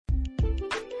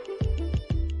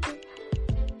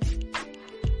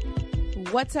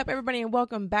What's up, everybody, and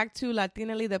welcome back to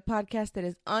Latinally, the podcast that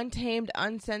is untamed,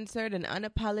 uncensored, and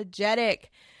unapologetic.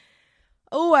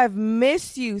 Oh, I've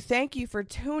missed you. Thank you for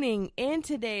tuning in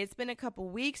today. It's been a couple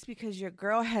weeks because your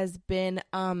girl has been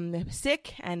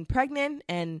sick and pregnant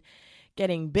and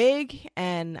getting big,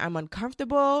 and I'm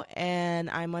uncomfortable and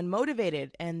I'm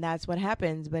unmotivated, and that's what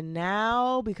happens. But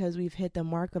now, because we've hit the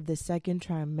mark of the second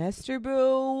trimester,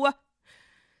 boo,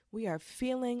 we are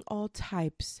feeling all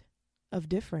types of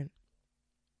different.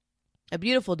 A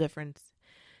beautiful difference.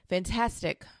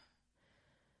 Fantastic.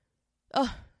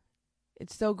 Oh,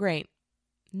 it's so great.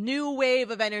 New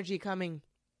wave of energy coming.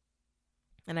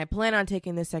 And I plan on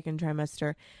taking the second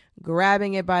trimester,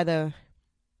 grabbing it by the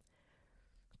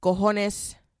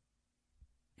cojones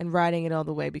and riding it all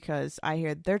the way, because I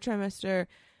hear their trimester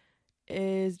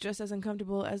is just as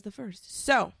uncomfortable as the first.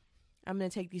 So I'm going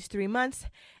to take these 3 months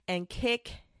and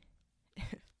kick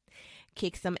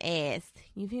some ass.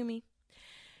 You feel me?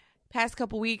 Past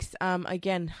couple weeks,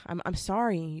 again, I'm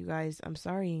sorry, you guys. I'm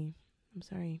sorry.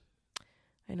 I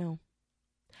know.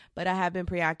 But I have been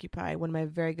preoccupied. One of my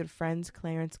very good friends,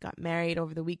 Clarence, got married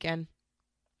over the weekend.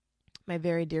 My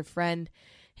very dear friend,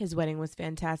 his wedding was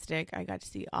fantastic. I got to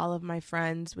see all of my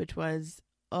friends, which was,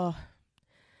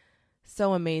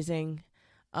 so amazing.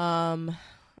 I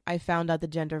found out the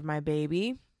gender of my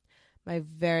baby. My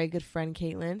very good friend,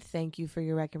 Caitlin, thank you for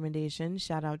your recommendation.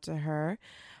 Shout out to her.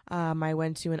 I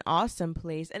went to an awesome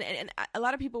place. And a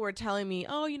lot of people were telling me,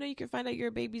 oh, you can find out your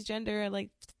baby's gender at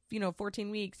 14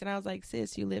 weeks. And I was like,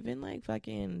 sis, you live in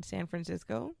fucking San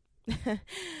Francisco?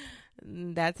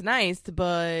 That's nice,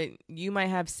 but you might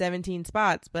have 17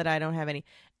 spots, but I don't have any.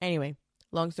 Anyway,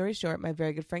 long story short, my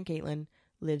very good friend, Caitlin,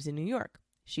 lives in New York.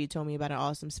 She told me about an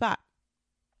awesome spot.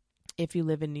 If you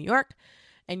live in New York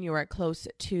and you are close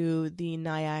to the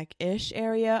Nyack-ish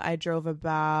area, I drove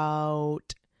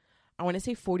about, I want to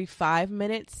say 45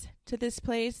 minutes to this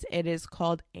place. It is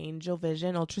called Angel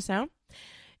Vision Ultrasound.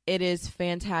 It is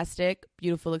fantastic,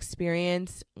 beautiful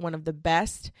experience, one of the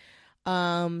best.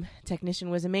 Technician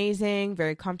was amazing,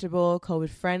 very comfortable, COVID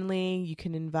friendly. You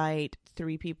can invite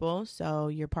 3 people, so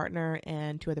your partner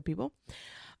and 2 other people.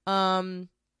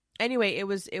 Anyway, it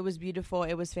was beautiful.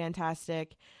 It was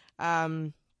fantastic.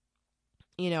 I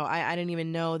didn't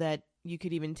even know that you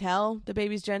could even tell the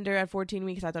baby's gender at 14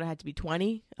 weeks. I thought it had to be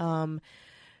 20.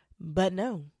 But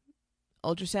no.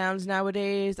 Ultrasounds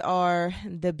nowadays are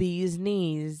the bee's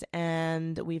knees.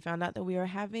 And we found out that we are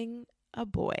having a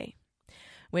boy,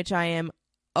 which I am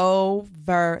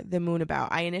over the moon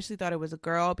about. I initially thought it was a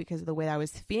girl because of the way I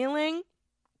was feeling.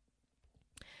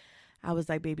 I was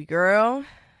like, baby girl,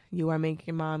 you are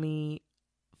making mommy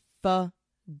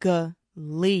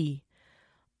fugly.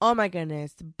 Oh my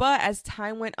goodness. But as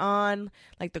time went on,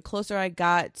 the closer I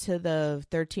got to the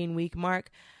 13-week mark,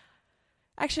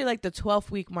 actually the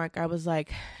 12th-week mark, I was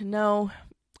like, no,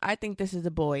 I think this is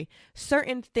a boy.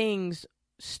 Certain things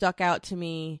stuck out to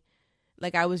me.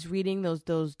 I was reading those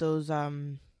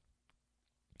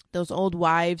old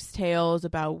wives' tales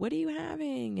about what are you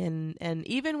having, and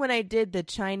even when I did the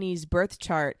Chinese birth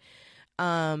chart,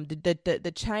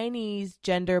 the Chinese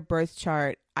gender birth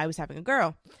chart, I was having a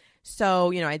girl.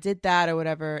 So, I did that or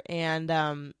whatever. And,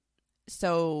 and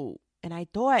I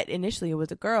thought initially it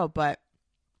was a girl, but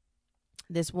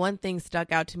this one thing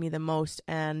stuck out to me the most.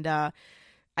 And, I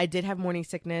did have morning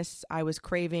sickness. I was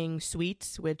craving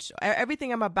sweets, which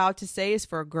everything I'm about to say is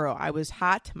for a girl. I was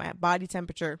hot. My body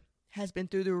temperature has been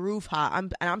through the roof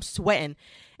hot. I'm sweating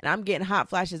and I'm getting hot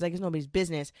flashes like it's nobody's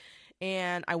business.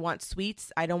 And I want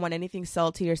sweets. I don't want anything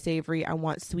salty or savory. I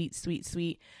want sweet, sweet,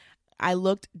 sweet. I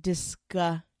looked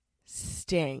disgusting.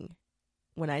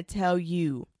 When I tell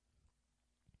you,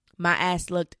 my ass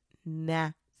looked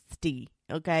nasty.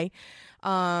 Okay.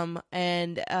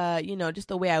 Just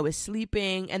the way I was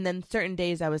sleeping, and then certain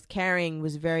days I was carrying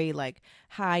was very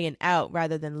high and out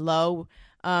rather than low.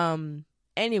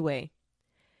 Anyway.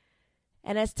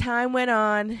 And as time went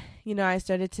on, I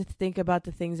started to think about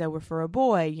the things that were for a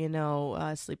boy,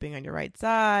 sleeping on your right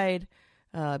side,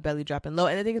 belly dropping low.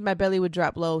 And the thing is, my belly would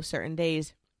drop low certain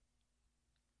days.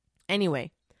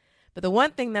 Anyway, but the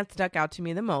one thing that stuck out to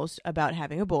me the most about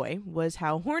having a boy was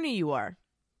how horny you are.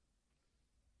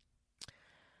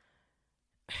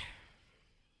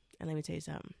 And let me tell you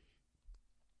something.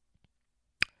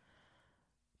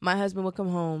 My husband would come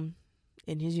home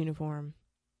in his uniform,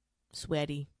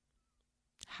 sweaty,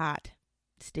 hot,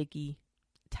 sticky,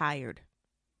 tired.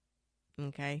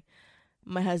 Okay?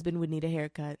 My husband would need a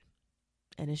haircut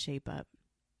and a shape up.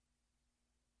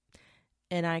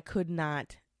 And I could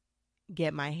not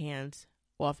get my hands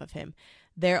off of him.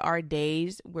 There are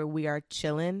days where we are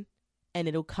chilling and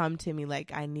it'll come to me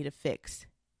like I need a fix.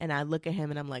 And I look at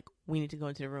him and I'm like, we need to go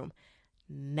into the room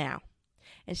now.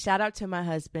 And shout out to my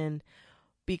husband,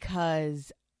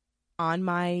 because on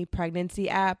my pregnancy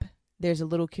app, there's a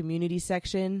little community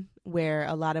section where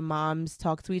a lot of moms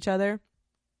talk to each other.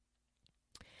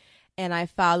 And I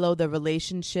follow the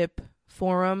relationship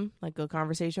forum, like a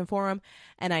conversation forum.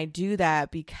 And I do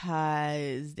that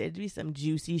because there'd be some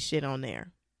juicy shit on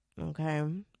there. Okay.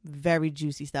 Very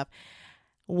juicy stuff.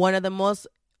 One of the most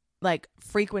like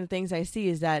frequent things I see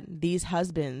is that these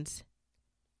husbands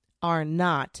are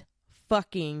not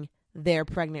fucking their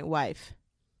pregnant wife.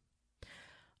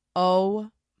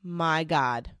 Oh my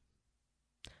God.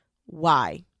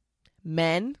 Why?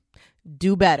 Men,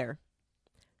 do better.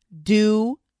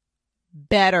 Do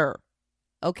better.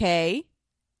 Okay?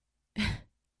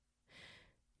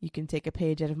 You can take a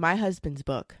page out of my husband's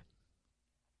book.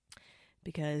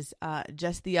 Because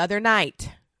just the other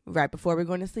night, right before we're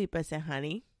going to sleep, I said,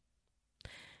 honey,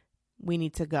 we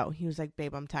need to go. He was like,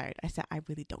 babe, I'm tired. I said, I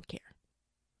really don't care.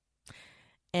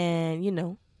 And, you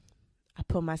know, I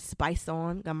put my spice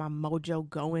on, got my mojo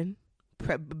going,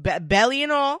 belly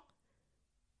and all,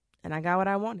 and I got what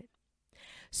I wanted.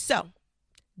 So,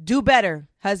 do better,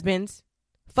 husbands.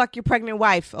 Fuck your pregnant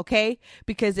wife, okay?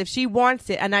 Because if she wants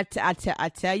it, and I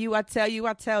tell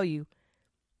you,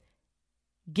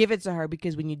 give it to her.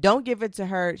 Because when you don't give it to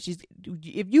her,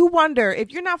 if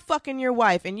you're not fucking your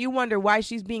wife and you wonder why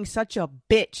she's being such a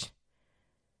bitch,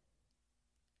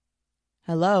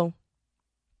 hello?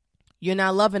 You're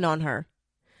not loving on her.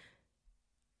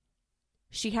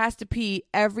 She has to pee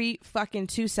every fucking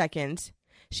 2 seconds.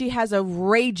 She has a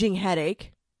raging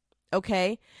headache.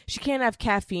 Okay? She can't have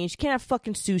caffeine. She can't have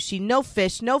fucking sushi. No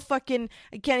fish. No fucking...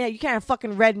 You can't have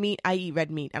fucking red meat. I eat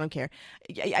red meat. I don't care.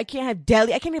 I can't have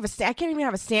deli. I can't even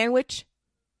have a sandwich.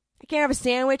 I can't have a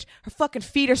sandwich. Her fucking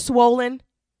feet are swollen.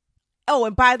 Oh,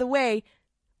 and by the way,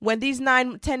 when these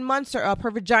 9-10 months are up,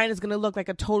 her vagina is going to look like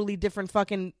a totally different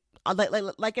fucking...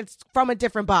 Like it's from a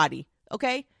different body.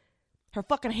 Okay? Her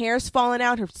fucking hair's falling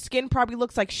out. Her skin probably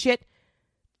looks like shit.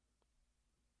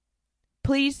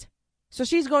 Please? So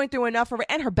she's going through enough of it.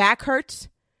 And her back hurts.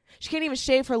 She can't even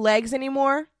shave her legs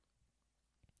anymore.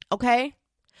 Okay?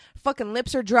 Fucking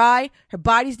lips are dry. Her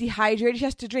body's dehydrated. She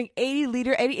has to drink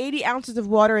 80 ounces of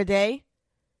water a day.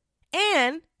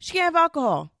 And she can't have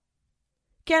alcohol.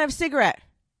 Can't have a cigarette.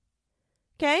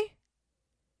 Okay?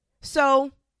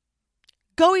 So,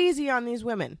 go easy on these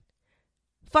women.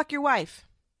 Fuck your wife.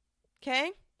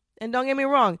 Okay? And don't get me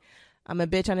wrong. I'm a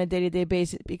bitch on a day-to-day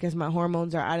basis because my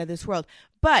hormones are out of this world.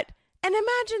 But, and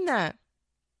imagine that.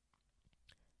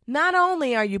 Not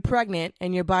only are you pregnant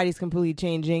and your body's completely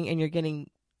changing and you're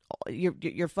getting,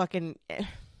 you're fucking,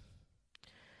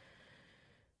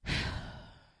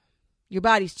 your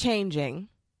body's changing.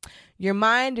 Your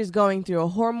mind is going through a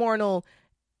hormonal,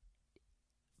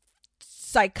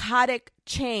 psychotic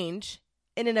change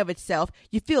in and of itself.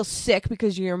 You feel sick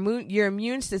because your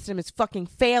immune system is fucking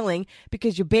failing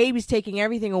because your baby's taking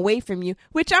everything away from you,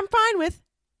 which I'm fine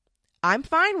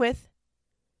with.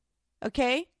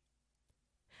 Okay?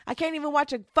 I can't even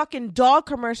watch a fucking dog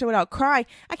commercial without crying.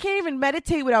 I can't even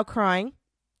meditate without crying.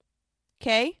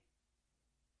 Okay?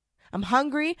 I'm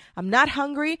hungry. I'm not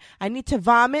hungry. I need to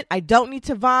vomit. I don't need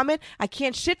to vomit. I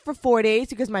can't shit for 4 days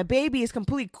because my baby is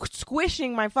completely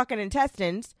squishing my fucking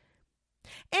intestines.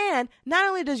 And not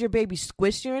only does your baby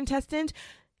squish your intestines,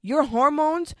 your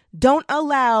hormones don't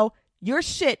allow your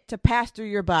shit to pass through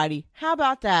your body. How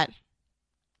about that?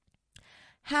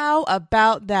 How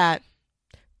about that?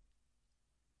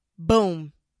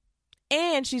 Boom.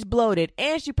 And she's bloated.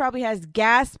 And she probably has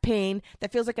gas pain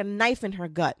that feels like a knife in her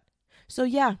gut. So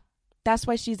yeah, that's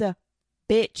why she's a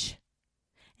bitch.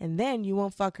 And then you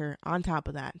won't fuck her on top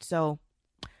of that. So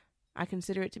I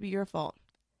consider it to be your fault.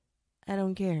 I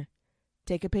don't care.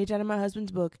 Take a page out of my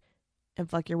husband's book and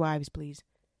fuck your wives, please.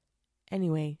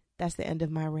 Anyway, that's the end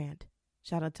of my rant.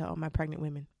 Shout out to all my pregnant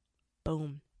women.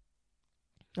 Boom.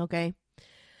 Okay.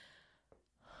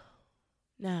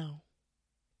 Now,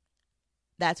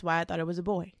 that's why I thought it was a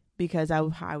boy. Because I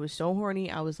was so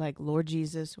horny. I was like, Lord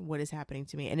Jesus, what is happening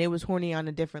to me? And it was horny on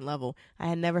a different level. I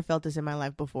had never felt this in my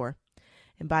life before.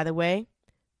 And by the way,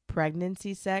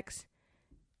 pregnancy sex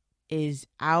is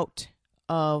out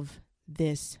of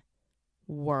this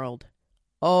world.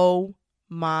 Oh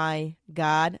my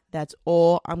God. That's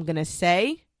all I'm going to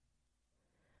say.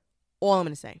 All I'm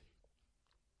going to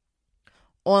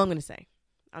say.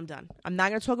 I'm done. I'm not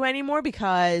going to talk about it anymore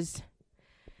because,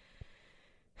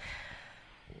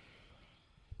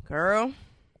 girl,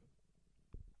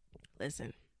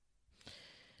 listen,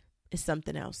 it's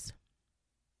something else.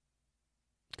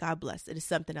 God bless. It is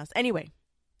something else. Anyway.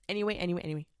 I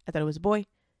thought it was a boy.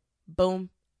 Boom.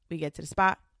 We get to the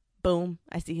spot. Boom.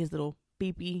 I see his little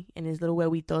beepy and his little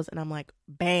huevitos. And I'm like,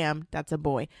 bam, that's a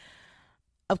boy.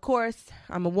 Of course,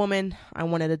 I'm a woman. I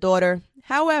wanted a daughter.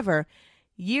 However,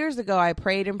 years ago, I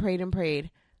prayed and prayed and prayed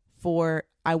for,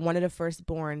 I wanted a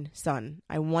firstborn son.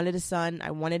 I wanted a son.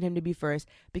 I wanted him to be first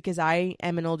because I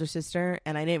am an older sister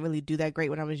and I didn't really do that great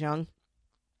when I was young.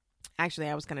 Actually,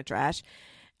 I was kind of trash.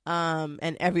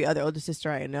 And every other older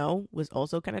sister I know was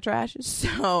also kind of trash.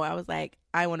 So I was like,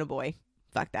 I want a boy.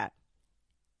 Fuck that.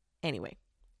 Anyway,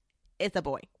 it's a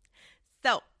boy.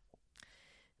 So,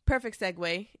 perfect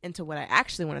segue into what I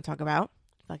actually want to talk about.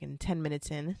 Fucking 10 minutes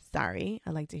in. Sorry. I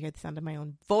like to hear the sound of my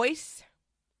own voice.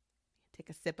 Take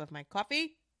a sip of my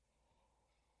coffee,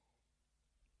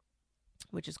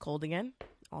 which is cold again.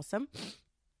 Awesome.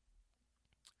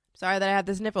 Sorry that I have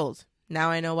the sniffles. Now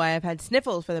I know why I've had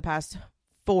sniffles for the past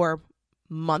 4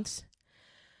 months.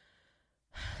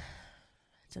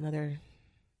 It's another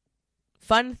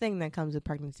fun thing that comes with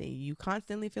pregnancy. You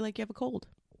constantly feel like you have a cold,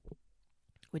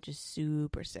 which is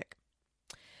super sick.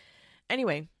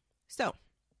 Anyway, so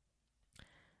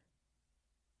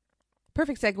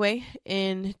perfect segue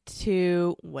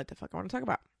into what the fuck I want to talk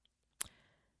about.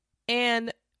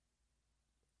 And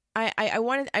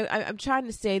I'm trying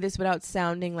to say this without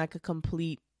sounding like a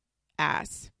complete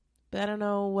ass, but I don't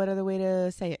know what other way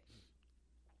to say it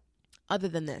other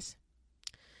than this.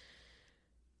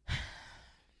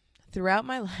 Throughout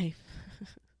my life,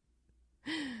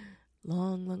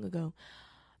 long ago,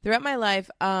 throughout my life,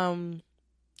 I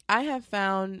have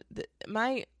found that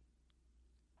my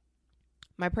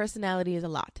personality is a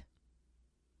lot.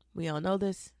 We all know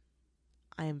this.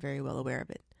 I am very well aware of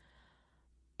it.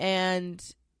 And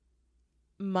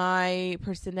my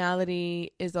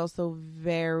personality is also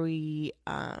very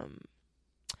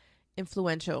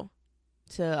influential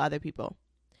to other people.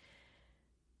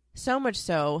 So much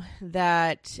so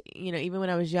that, you know, even when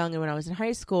I was young and when I was in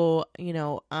high school, you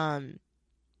know, I've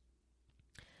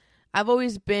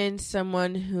always been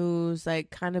someone who's like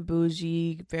kind of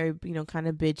bougie, very, you know, kind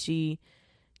of bitchy.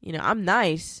 You know, I'm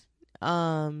nice,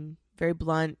 very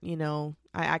blunt, you know,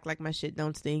 I act like my shit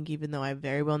don't stink, even though I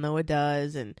very well know it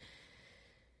does. And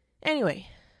anyway,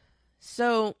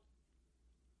 so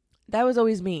that was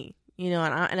always me, you know,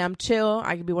 and I'm chill.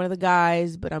 I could be one of the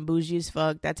guys, but I'm bougie as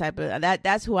fuck. That type of,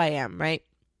 that's who I am, right?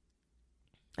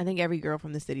 I think every girl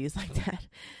from the city is like that.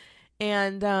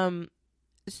 And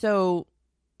so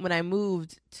when I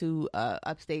moved to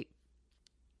upstate,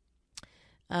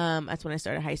 that's when I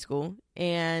started high school.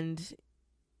 And,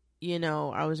 you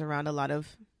know, I was around a lot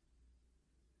of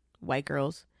white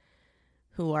girls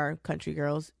who are country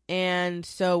girls. And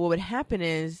so what would happen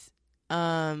is,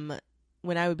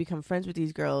 when I would become friends with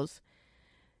these girls,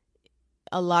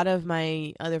 a lot of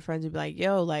my other friends would be like,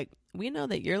 yo, like, we know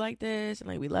that you're like this and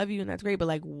like, we love you and that's great, but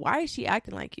like, why is she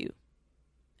acting like you?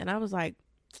 And I was like,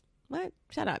 what?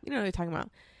 Shut up. You know what they're talking about.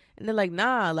 And they're like,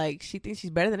 nah, like, she thinks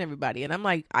she's better than everybody. And I'm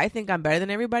like, I think I'm better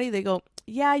than everybody. They go,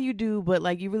 yeah, you do, but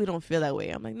like, you really don't feel that way.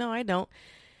 I'm like, no, I don't.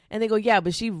 And they go, yeah,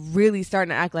 but she really starting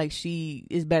to act like she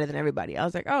is better than everybody. I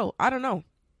was like, oh, I don't know.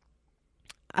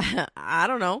 I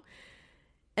don't know.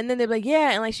 And then they're like,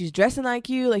 yeah, and like, she's dressing like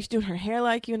you, like she's doing her hair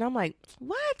like you. And I'm like,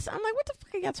 what? I'm like, what the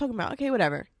fuck are y'all talking about? Okay,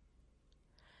 whatever.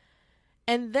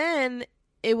 And then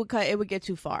it would get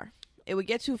too far. It would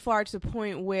get too far to the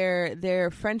point where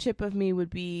their friendship of me would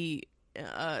be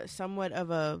somewhat of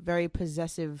a very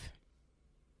possessive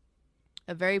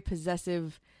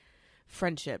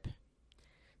friendship.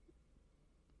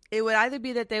 It would either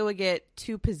be that they would get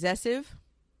too possessive,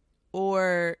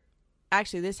 or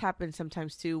actually this happens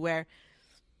sometimes too, where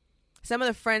some of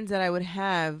the friends that I would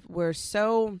have were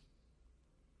so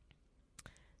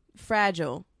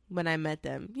fragile when I met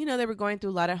them. You know, they were going through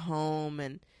a lot at home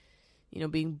and, you know,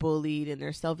 being bullied, and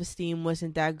their self-esteem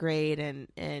wasn't that great.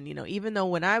 And, you know, even though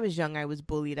when I was young I was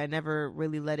bullied, I never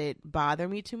really let it bother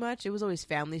me too much. It was always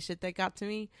family shit that got to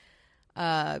me.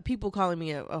 People calling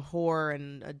me a whore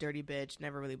and a dirty bitch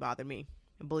never really bothered me,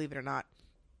 believe it or not.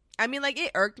 I mean, like, it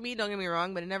irked me, don't get me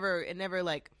wrong, but it never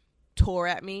like tore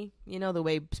at me, you know, the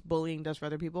way bullying does for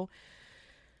other people.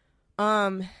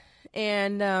 So,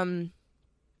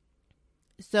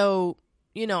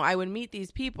 you know, I would meet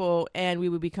these people and we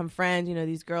would become friends, you know,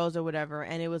 these girls or whatever.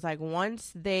 And it was like,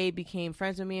 once they became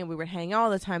friends with me and we would hang out all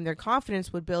the time, their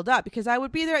confidence would build up because I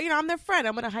would be there, you know, I'm their friend.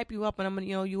 I'm going to hype you up and I'm going to,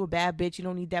 you know, you a bad bitch. You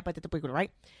don't need that, but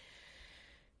right?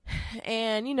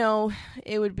 And, you know,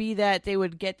 it would be that they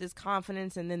would get this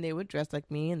confidence and then they would dress like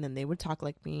me and then they would talk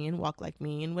like me and walk like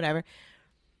me and whatever.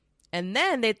 And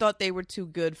then they thought they were too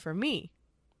good for me,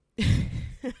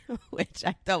 which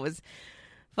I thought was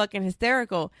fucking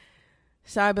hysterical.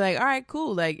 So I'd be like, all right,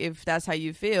 cool. Like, if that's how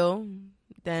you feel,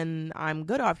 then I'm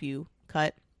good off you,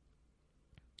 cut.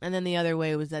 And then the other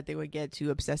way was that they would get too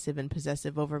obsessive and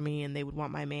possessive over me, and they would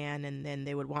want my man, and then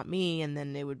they would want me, and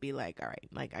then they would be like, all right,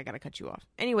 like, I gotta cut you off.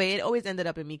 Anyway, it always ended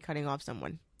up in me cutting off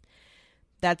someone.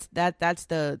 That's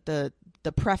the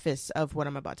preface of what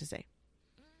I'm about to say.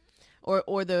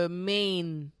 Or the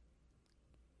main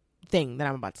thing that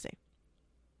I'm about to say.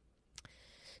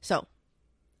 So,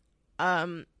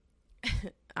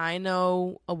 I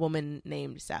know a woman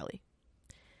named Sally.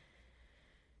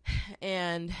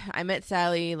 And I met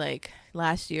Sally like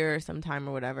last year or sometime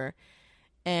or whatever.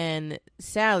 And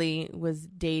Sally was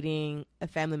dating a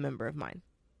family member of mine.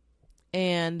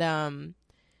 And,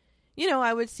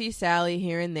 I would see Sally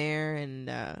here and there. And,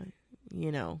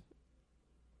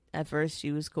 at first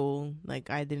she was cool. Like,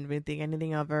 I didn't really think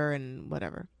anything of her and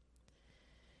whatever.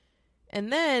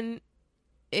 And then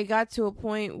it got to a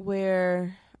point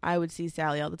where I would see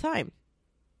Sally all the time.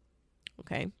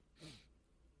 Okay.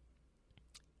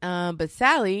 But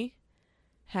Sally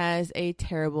has a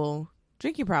terrible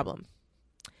drinking problem,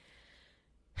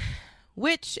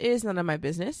 which is none of my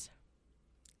business.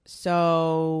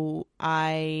 So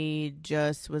I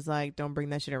just was like, don't bring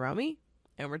that shit around me,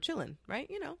 and we're chilling,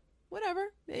 right? Whatever.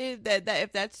 If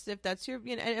that's your,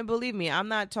 and believe me, I'm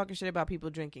not talking shit about people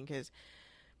drinking, because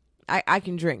I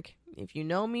can drink. If you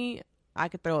know me, I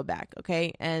could throw it back,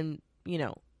 okay? And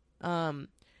but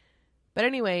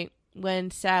anyway,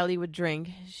 when Sally would drink,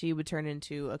 she would turn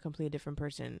into a completely different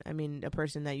person. I mean, a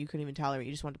person that you couldn't even tolerate.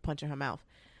 You just wanted to punch in her mouth.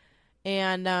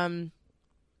 And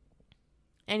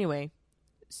anyway,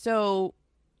 so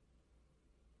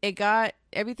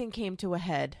everything came to a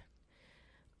head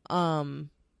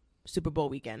Super Bowl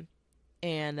weekend.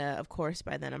 And of course,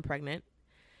 by then I'm pregnant.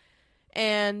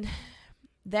 And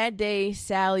that day,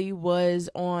 Sally was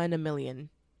on a million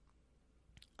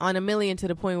to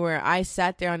the point where I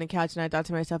sat there on the couch and I thought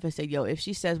to myself, I said, yo, if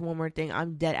she says one more thing,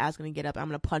 I'm dead ass going to get up. I'm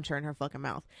going to punch her in her fucking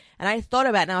mouth. And I thought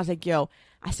about it and I was like, yo,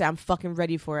 I said, I'm fucking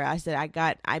ready for it. I said,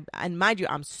 and mind you,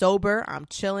 I'm sober. I'm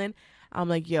chilling. I'm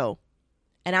like, yo,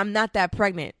 and I'm not that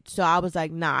pregnant. So I was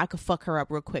like, nah, I could fuck her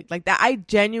up real quick. Like that. I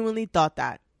genuinely thought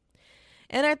that.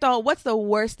 And I thought, what's the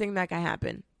worst thing that can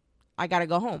happen? I got to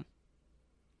go home.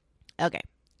 Okay.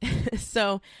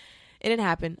 So it didn't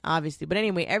happen, obviously. But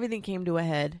anyway, everything came to a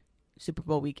head Super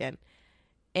Bowl weekend.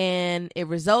 And it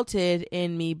resulted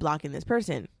in me blocking this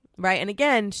person, right? And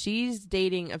again, she's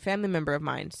dating a family member of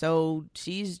mine. So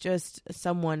she's just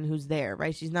someone who's there,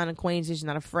 right? She's not an acquaintance. She's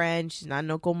not a friend. She's not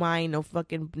no mine, no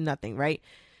fucking nothing, right?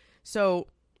 So,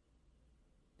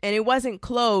 and it wasn't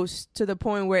close to the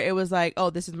point where it was like, oh,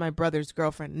 this is my brother's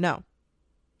girlfriend. No.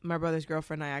 My brother's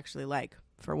girlfriend I actually like,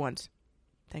 for once.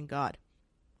 Thank God.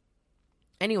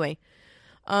 Anyway,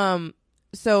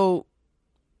 so,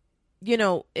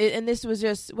 and this was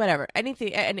just whatever,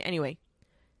 anything. Anyway,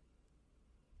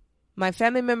 my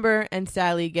family member and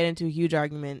Sally get into a huge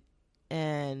argument,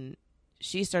 and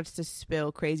she starts to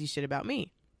spill crazy shit about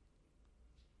me.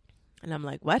 And I'm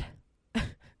like, what?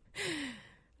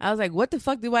 I was like, what the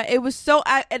fuck do I, it was so,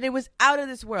 and it was out of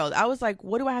this world. I was like,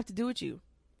 what do I have to do with you?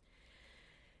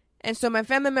 And so my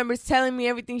family member's telling me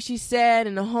everything she said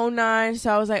and the whole nine.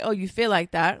 So I was like, oh, you feel like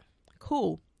that?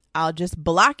 Cool. I'll just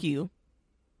block you.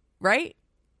 Right?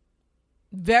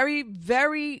 Very,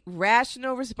 very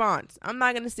rational response. I'm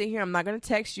not going to sit here. I'm not going to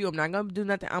text you. I'm not going to do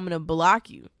nothing. I'm going to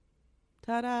block you.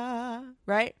 Ta-da.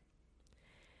 Right?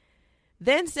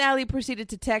 Then Sally proceeded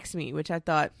to text me, which I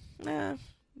thought,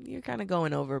 you're kind of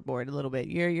going overboard a little bit.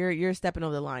 You're stepping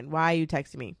over the line. Why are you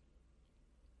texting me?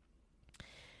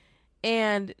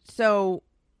 And so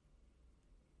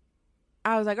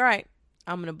I was like, all right,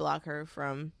 I'm going to block her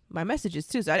from my messages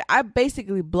too. So I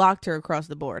basically blocked her across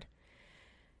the board.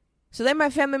 So then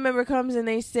my family member comes and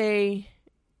they say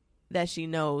that she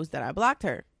knows that I blocked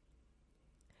her.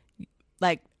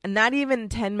 Like, not even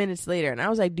 10 minutes later. And I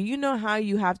was like, do you know how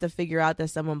you have to figure out that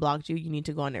someone blocked you? You need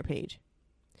to go on their page.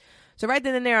 So right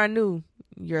then and there, I knew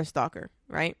you're a stalker,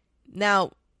 right?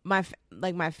 Now, my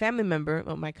family member,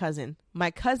 or my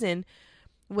cousin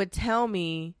would tell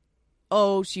me,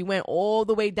 oh, she went all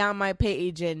the way down my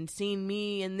page and seen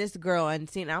me and this girl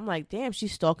I'm like, damn,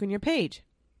 she's stalking your page.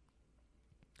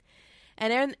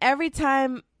 And then every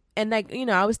time, and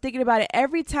I was thinking about it,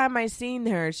 every time I seen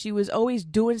her, she was always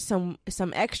doing some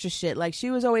extra shit. Like,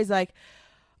 she was always like,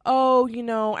 oh,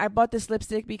 I bought this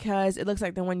lipstick because it looks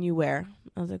like the one you wear.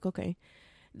 I was like, okay.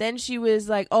 Then she was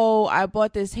like, oh, I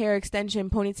bought this hair extension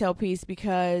ponytail piece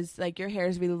because, like, your hair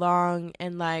is really long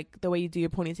and, like, the way you do your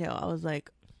ponytail. I was like,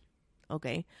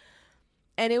 okay.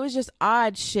 And it was just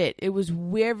odd shit. It was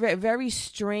weird, very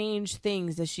strange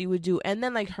things that she would do. And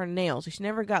then like her nails, she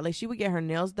never got like, she would get her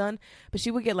nails done, but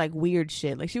she would get like weird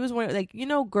shit. Like she was one, like, you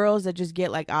know, girls that just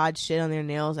get like odd shit on their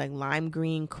nails, like lime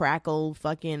green, crackle,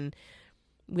 fucking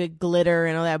with glitter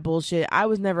and all that bullshit.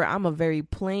 I'm a very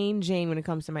plain Jane when it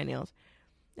comes to my nails.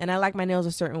 And I like my nails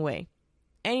a certain way.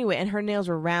 Anyway, and her nails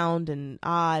were round and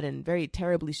odd and very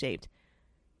terribly shaped.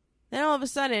 Then all of a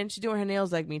sudden, she's doing her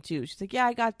nails like me too. She's like, yeah,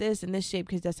 I got this in this shape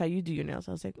because that's how you do your nails.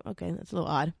 I was like, okay, that's a little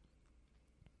odd.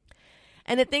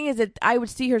 And the thing is that I would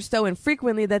see her so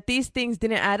infrequently that these things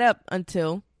didn't add up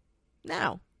until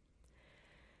now.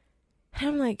 And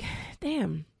I'm like,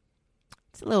 damn,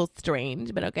 it's a little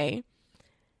strange, but okay.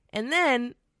 And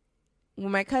then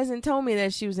when my cousin told me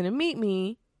that she was going to meet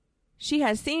me, she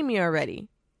had seen me already,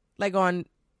 like on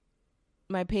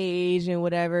my page and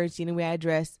whatever, seen the way I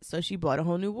dressed. So she bought a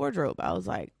whole new wardrobe. I was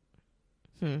like,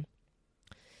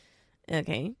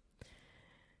 okay.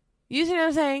 You see what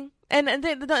I'm saying? And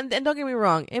don't get me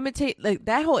wrong, imitate, like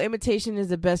that whole imitation is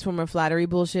the best form of flattery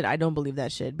bullshit. I don't believe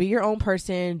that shit. Be your own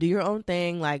person, do your own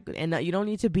thing, like, and you don't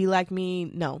need to be like me.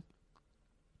 No.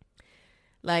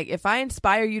 Like if I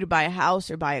inspire you to buy a house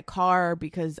or buy a car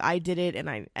because I did it,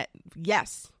 and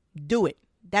yes, do it.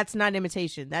 That's not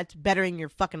imitation. That's bettering your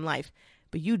fucking life.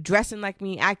 But you dressing like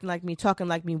me, acting like me, talking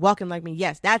like me, walking like me,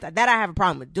 yes, that I have a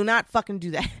problem with. Do not fucking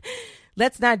do that.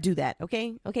 Let's not do that,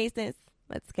 okay? Okay, sis?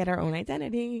 Let's get our own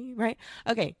identity, right?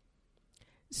 Okay.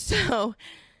 So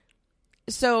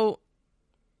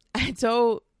I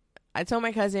told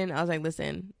my cousin, I was like,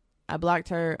 listen, I blocked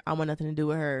her. I want nothing to do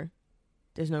with her.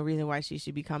 There's no reason why she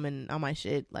should be coming on my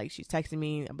shit. Like, she's texting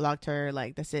me, I blocked her.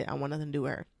 Like, that's it. I want nothing to do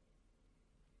with her.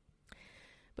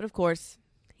 But of course,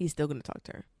 he's still going to talk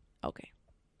to her. Okay.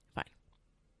 Fine.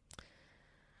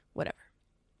 Whatever.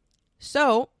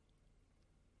 So,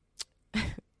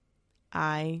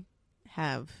 I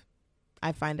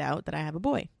find out that I have a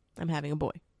boy. I'm having a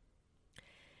boy.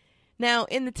 Now,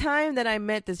 in the time that I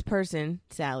met this person,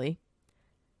 Sally,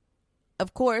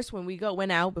 of course, when we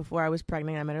went out before I was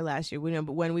pregnant, I met her last year.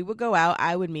 But when we would go out,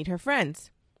 I would meet her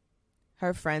friends.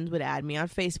 Her friends would add me on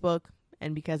Facebook.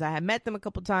 And because I had met them a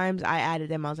couple times, I added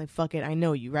them. I was like, fuck it, I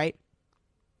know you, right?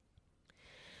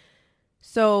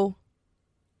 So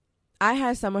I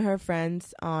had some of her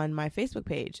friends on my Facebook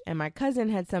page, and my cousin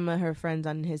had some of her friends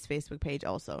on his Facebook page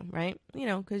also, right? You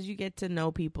know, because you get to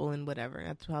know people and whatever.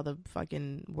 That's how the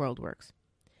fucking world works.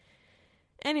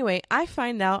 Anyway, I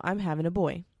find out I'm having a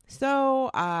boy. So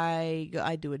I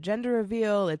do a gender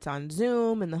reveal. It's on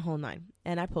Zoom and the whole nine.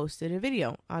 And I posted a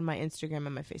video on my Instagram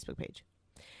and my Facebook page.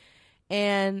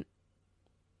 And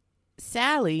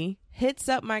Sally hits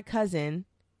up my cousin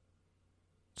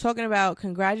talking about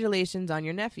congratulations on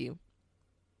your nephew.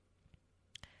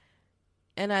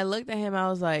 And I looked at him. I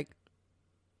was like,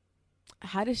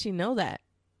 how does she know that?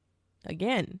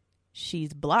 Again,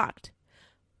 she's blocked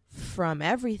from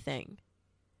everything.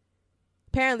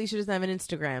 Apparently, she doesn't have an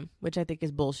Instagram, which I think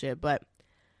is bullshit. But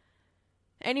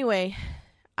anyway,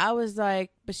 I was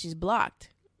like, but she's blocked.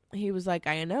 He was like,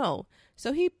 I know.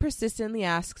 So he persistently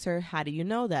asks her, how do you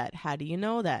know that? How do you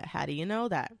know that? How do you know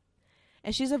that?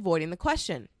 And she's avoiding the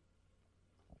question.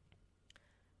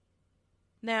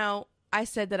 Now, I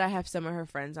said that I have some of her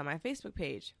friends on my Facebook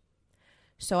page.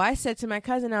 So I said to my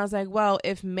cousin, I was like, well,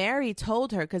 if Mary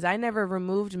told her, because I never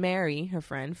removed Mary, her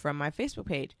friend, from my Facebook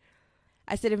page.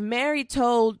 I said, if Mary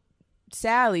told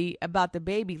Sally about the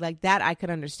baby like that, I could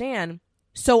understand.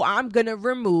 So I'm going to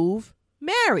remove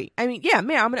Mary. I mean, yeah,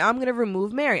 Mary. I'm gonna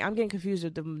remove Mary. I'm getting confused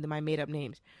with my made up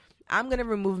names. I'm gonna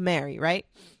remove Mary, right?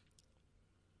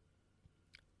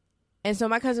 And so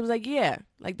my cousin was like, yeah,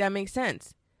 like that makes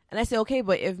sense. And I said, okay,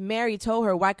 but if Mary told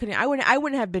her, why couldn't I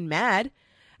wouldn't have been mad.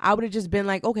 I would have just been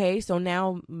like, okay, so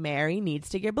now Mary needs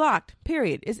to get blocked.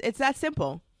 Period. It's that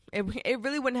simple. It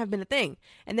really wouldn't have been a thing.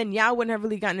 And then y'all wouldn't have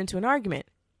really gotten into an argument.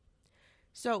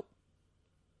 So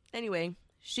anyway,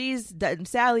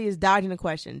 Sally is dodging the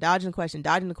question. And I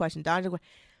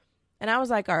was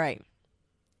like, all right,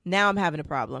 now I'm having a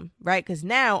problem, right? Because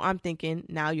now I'm thinking,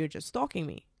 now you're just stalking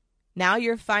me. Now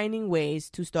you're finding ways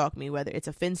to stalk me, whether it's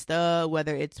a Finsta,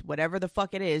 whether it's whatever the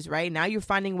fuck it is, right? Now you're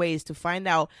finding ways to find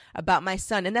out about my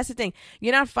son. And that's the thing.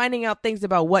 You're not finding out things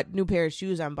about what new pair of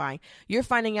shoes I'm buying. You're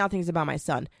finding out things about my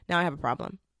son. Now I have a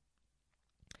problem.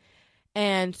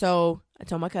 And so I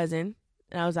told my cousin,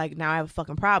 and I was like, now I have a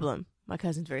fucking problem. My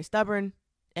cousin's very stubborn,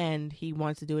 and he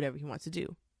wants to do whatever he wants to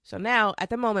do. So now, at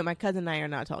the moment, my cousin and I are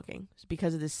not talking. It's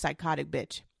because of this psychotic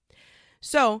bitch.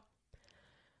 So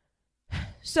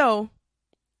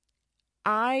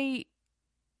I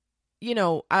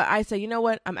say, you know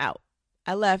what? I'm out.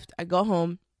 I left. I go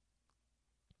home.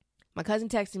 My cousin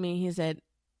texted me. He said,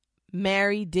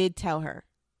 Mary did tell her.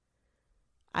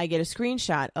 I get a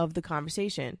screenshot of the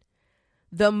conversation.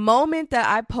 The moment that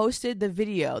I posted the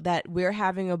video that we're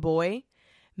having a boy,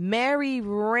 Mary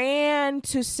ran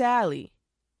to Sally,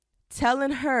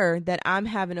 telling her that I'm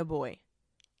having a boy.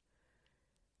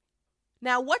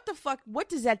 Now, what the fuck? What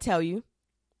does that tell you?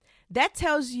 That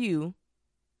tells you,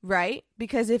 right?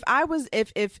 Because if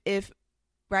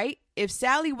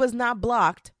Sally was not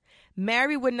blocked,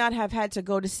 Mary would not have had to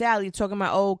go to Sally talking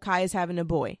about, oh, Kai is having a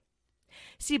boy.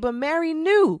 See, but Mary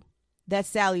knew that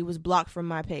Sally was blocked from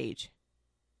my page.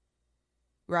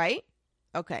 Right?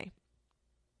 Okay.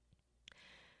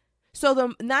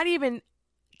 So not even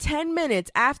 10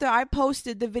 minutes after I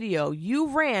posted the video, you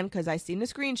ran, because I seen the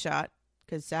screenshot,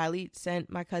 because Sally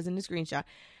sent my cousin the screenshot.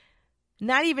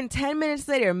 Not even 10 minutes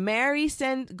later, Mary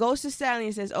goes to Sally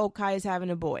and says, oh, Kai is having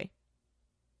a boy.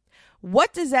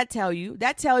 What does that tell you?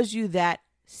 That tells you that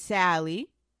Sally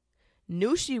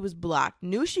knew she was blocked,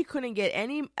 knew she couldn't get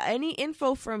any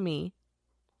info from me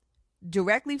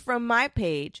directly from my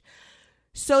page.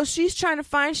 So she's trying to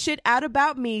find shit out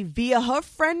about me via her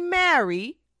friend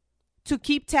Mary to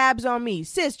keep tabs on me.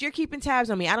 Sis, you're keeping tabs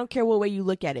on me. I don't care what way you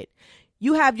look at it.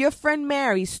 You have your friend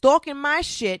Mary stalking my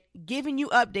shit, giving you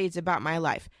updates about my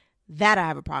life. That I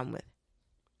have a problem with.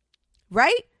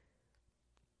 Right?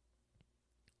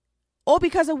 All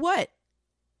because of what?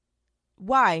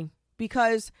 Why?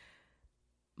 Because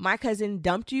my cousin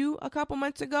dumped you a couple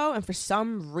months ago and for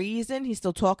some reason he's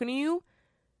still talking to you?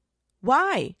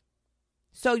 Why?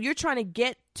 So you're trying to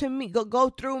get to me, go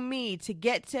through me to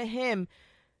get to him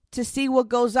to see what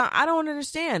goes on. I don't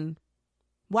understand.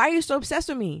 Why are you so obsessed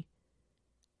with me?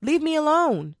 Leave me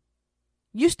alone.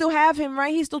 You still have him,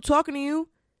 right? He's still talking to you.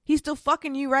 He's still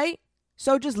fucking you, right?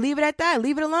 So just leave it at that.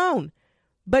 Leave it alone.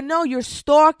 But no, you're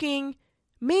stalking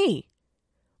me.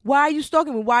 Why are you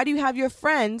stalking me? Why do you have your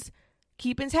friends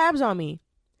keeping tabs on me?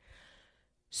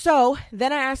 So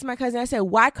then I asked my cousin, I said,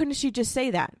 why couldn't she just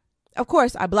say that? Of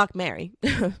course, I blocked Mary.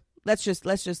 Let's just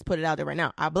put it out there right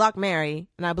now. I blocked Mary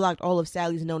and I blocked all of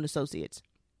Sally's known associates.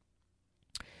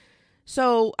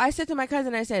 So I said to my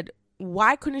cousin, I said,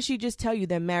 why couldn't she just tell you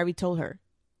that Mary told her?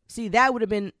 See, that would have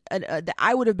been,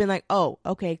 I would have been like, oh,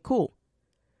 okay, cool.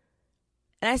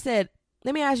 And I said,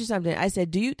 let me ask you something. I said,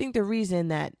 do you think the reason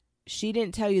that she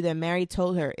didn't tell you that Mary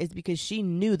told her is because she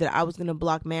knew that I was going to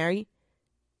block Mary?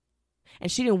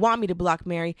 And she didn't want me to block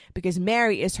Mary because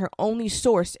Mary is her only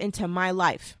source into my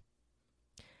life.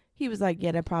 He was like,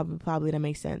 yeah, that probably that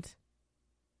makes sense.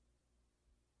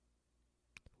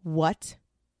 What?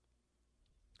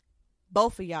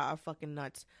 Both of y'all are fucking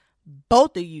nuts.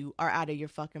 Both of you are out of your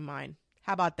fucking mind.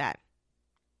 How about that?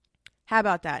 How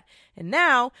about that? And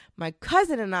now my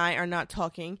cousin and I are not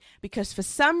talking because for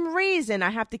some reason I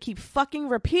have to keep fucking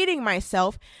repeating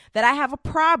myself that I have a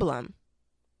problem.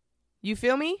 You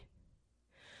feel me?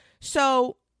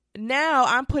 So now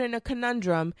I'm put in a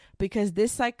conundrum because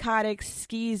this psychotic,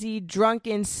 skeezy,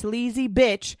 drunken, sleazy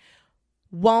bitch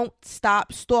won't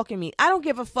stop stalking me. I don't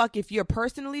give a fuck if you're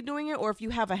personally doing it or if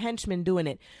you have a henchman doing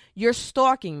it. You're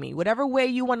stalking me, whatever way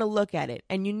you want to look at it,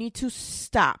 and you need to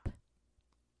stop.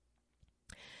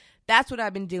 That's what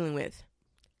I've been dealing with.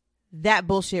 That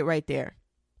bullshit right there.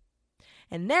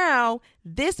 And now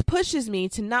this pushes me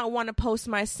to not want to post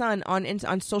my son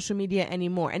on social media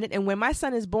anymore. And when my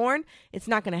son is born, it's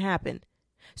not going to happen.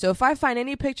 So if I find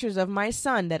any pictures of my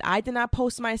son that I did not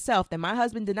post myself, that my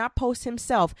husband did not post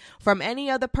himself from any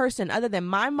other person other than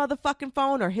my motherfucking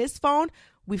phone or his phone,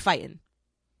 we fighting.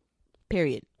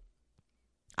 Period.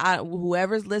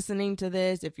 Whoever's listening to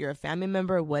this, if you're a family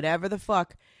member, whatever the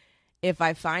fuck, if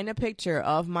I find a picture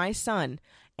of my son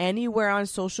anywhere on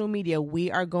social media,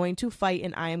 we are going to fight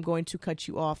and I am going to cut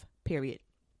you off. Period.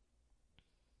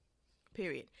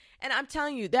 Period. And I'm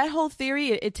telling you, that whole theory,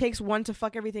 it takes one to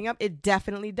fuck everything up. It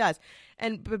definitely does.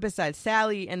 And besides,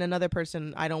 Sally and another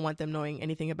person, I don't want them knowing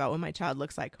anything about what my child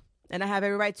looks like. And I have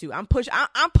every right to. I'm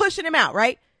pushing him out,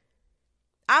 right?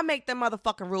 I make the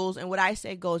motherfucking rules, and what I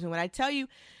say goes. And when I tell you,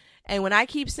 and when I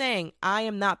keep saying, I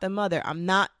am not the mother, I'm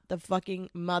not the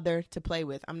fucking mother to play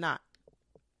with. I'm not.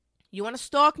 You want to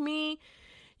stalk me?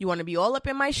 You want to be all up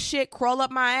in my shit, crawl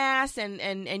up my ass,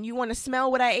 and you want to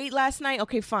smell what I ate last night?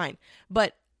 Okay, fine.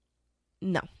 But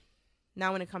no.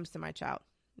 Not when it comes to my child.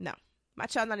 No. My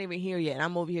child's not even here yet. And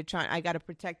I'm over here I got to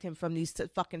protect him from these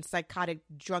fucking psychotic,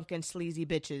 drunken, sleazy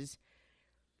bitches.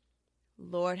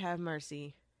 Lord have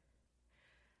mercy.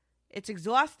 It's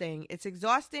exhausting. It's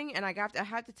exhausting. And I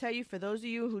have to tell you, for those of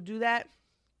you who do that,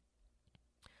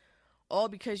 all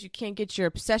because you can't get your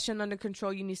obsession under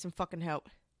control, you need some fucking help.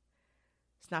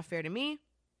 It's not fair to me.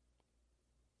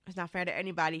 It's not fair to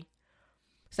anybody.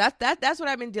 So that's what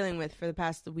I've been dealing with for the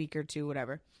past week or two,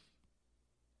 whatever.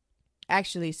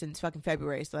 Actually, since fucking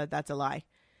February, so that's a lie.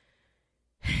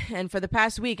 And for the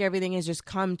past week, everything has just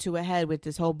come to a head with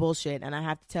this whole bullshit. And I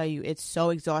have to tell you, it's so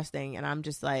exhausting. And I'm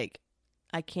just like,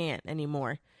 I can't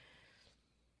anymore.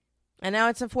 And now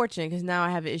it's unfortunate because now I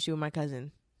have an issue with my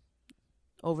cousin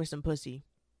over some pussy.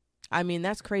 I mean,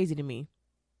 that's crazy to me.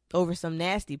 Over some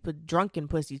nasty, drunken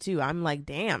pussy, too. I'm like,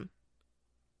 damn.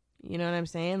 You know what I'm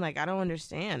saying? Like, I don't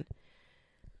understand.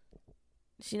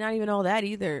 She's not even all that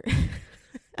either.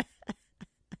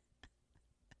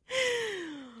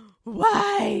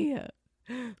 Why?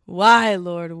 Why,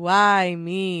 Lord? Why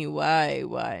me? Why?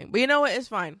 But you know what? It's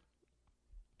fine.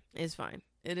 It's fine.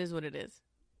 It is what it is.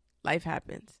 Life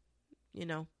happens. You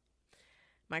know.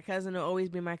 My cousin will always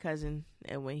be my cousin.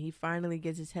 And when he finally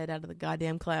gets his head out of the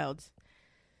goddamn clouds,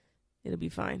 it'll be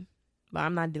fine. But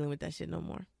I'm not dealing with that shit no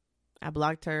more. I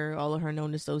blocked her, all of her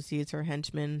known associates, her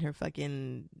henchmen, her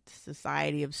fucking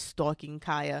society of stalking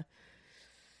Kaya.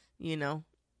 You know.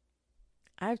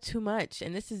 I have too much.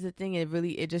 And this is the thing. It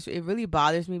really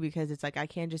bothers me because it's like I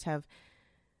can't just have.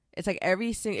 It's like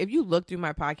if you look through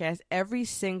my podcast, every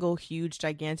single huge,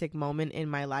 gigantic moment in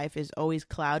my life is always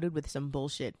clouded with some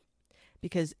bullshit.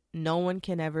 Because no one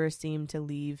can ever seem to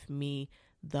leave me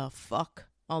the fuck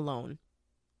alone.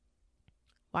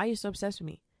 Why are you so obsessed with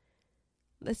me?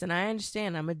 Listen, I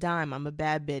understand. I'm a dime. I'm a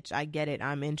bad bitch. I get it.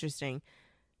 I'm interesting.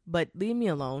 But leave me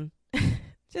alone.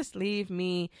 Just leave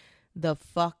me the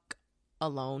fuck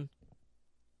alone.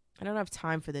 I don't have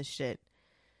time for this shit.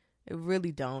 I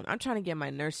really don't. I'm trying to get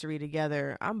my nursery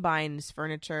together. I'm buying this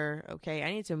furniture. Okay.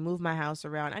 I need to move my house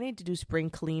around. I need to do spring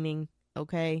cleaning.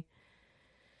 Okay.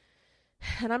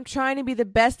 And I'm trying to be the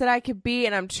best that I could be,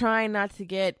 and I'm trying not to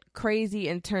get crazy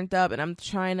and turned up, and I'm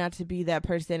trying not to be that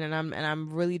person, and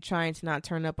I'm really trying to not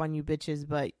turn up on you bitches,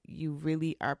 but you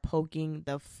really are poking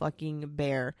the fucking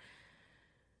bear.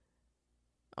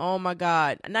 Oh my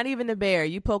God. Not even the bear.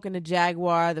 You poking the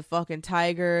jaguar, the fucking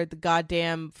tiger, the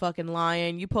goddamn fucking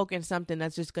lion. You poking something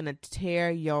that's just gonna tear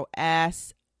your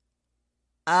ass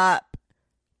up.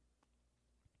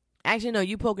 Actually, no,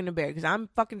 you poking the bear because I'm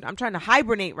trying to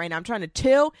hibernate right now. I'm trying to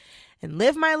chill and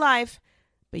live my life.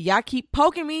 But y'all keep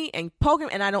poking me and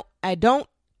I don't.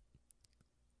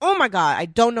 Oh my God. I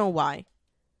don't know why.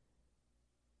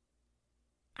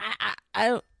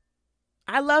 I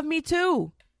love me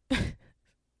too.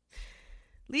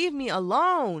 Leave me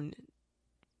alone.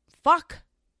 Fuck.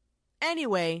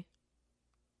 Anyway,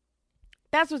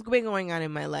 that's what's been going on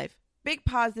in my life. Big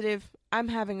positive. I'm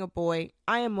having a boy.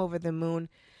 I am over the moon.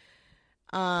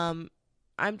 I'm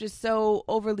just so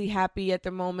overly happy at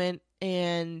the moment,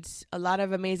 and a lot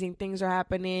of amazing things are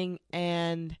happening.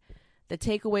 And the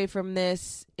takeaway from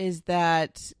this is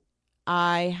that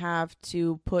I have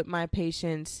to put my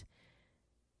patience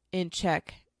in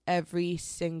check every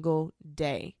single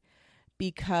day,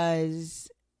 because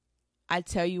I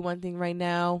tell you one thing right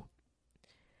now,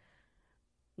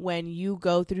 when you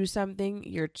go through something,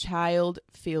 your child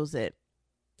feels it.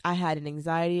 I had an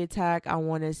anxiety attack, I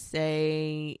want to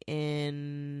say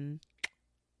in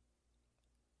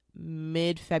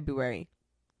mid-February.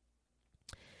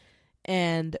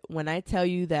 And when I tell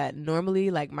you that normally,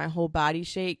 like, my whole body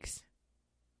shakes,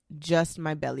 just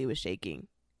my belly was shaking.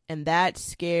 And that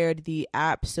scared the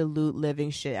absolute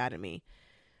living shit out of me.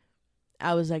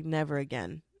 I was like, never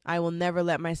again. I will never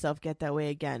let myself get that way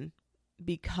again,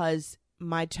 because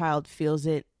my child feels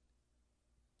it.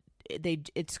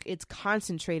 It's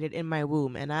concentrated in my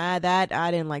womb, and I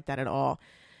didn't like that at all.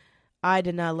 I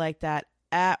did not like that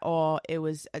at all. It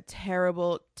was a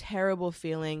terrible, terrible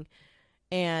feeling,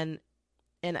 and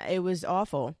it was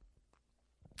awful.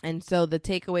 And so the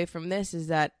takeaway from this is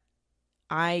that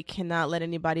I cannot let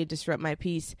anybody disrupt my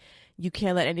peace. You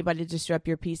can't let anybody disrupt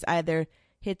your peace either.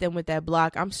 Hit them with that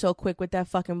block. I'm so quick with that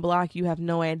fucking block, you have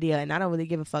no idea, and I don't really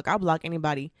give a fuck. I'll block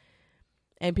anybody.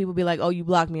 And people be like, "Oh, you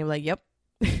blocked me." I'm like, "Yep."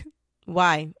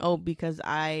 Why? Oh, because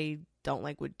I don't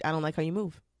like how you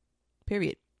move.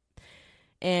 Period.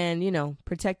 And, you know,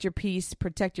 protect your peace,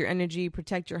 protect your energy,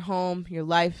 protect your home, your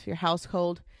life, your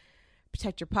household,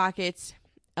 protect your pockets.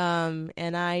 And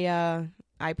I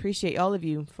appreciate all of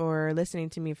you for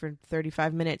listening to me for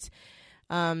 35 minutes.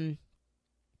 And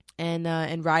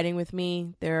riding with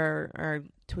me. There are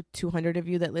 200 of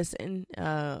you that listen.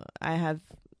 I have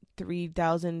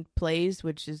 3,000 plays,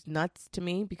 which is nuts to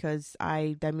me, because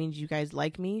that means you guys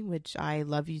like me, which I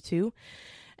love you too.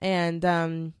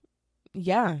 And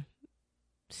yeah,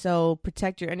 so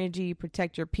protect your energy,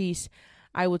 protect your peace.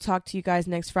 I will talk to you guys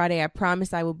next Friday. I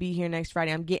promise I will be here next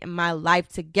Friday. I'm getting my life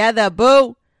together,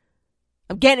 boo.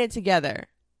 I'm getting it together.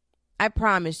 I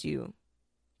promise you.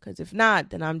 Because if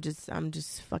not, then I'm just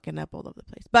fucking up all over the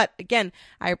place. But again,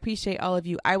 I appreciate all of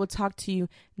you. I will talk to you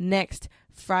next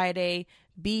Friday.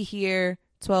 Be here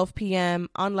 12 p.m.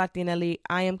 on Latinelli.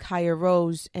 I am Kaya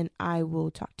Rose, and I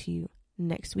will talk to you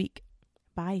next week.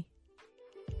 Bye.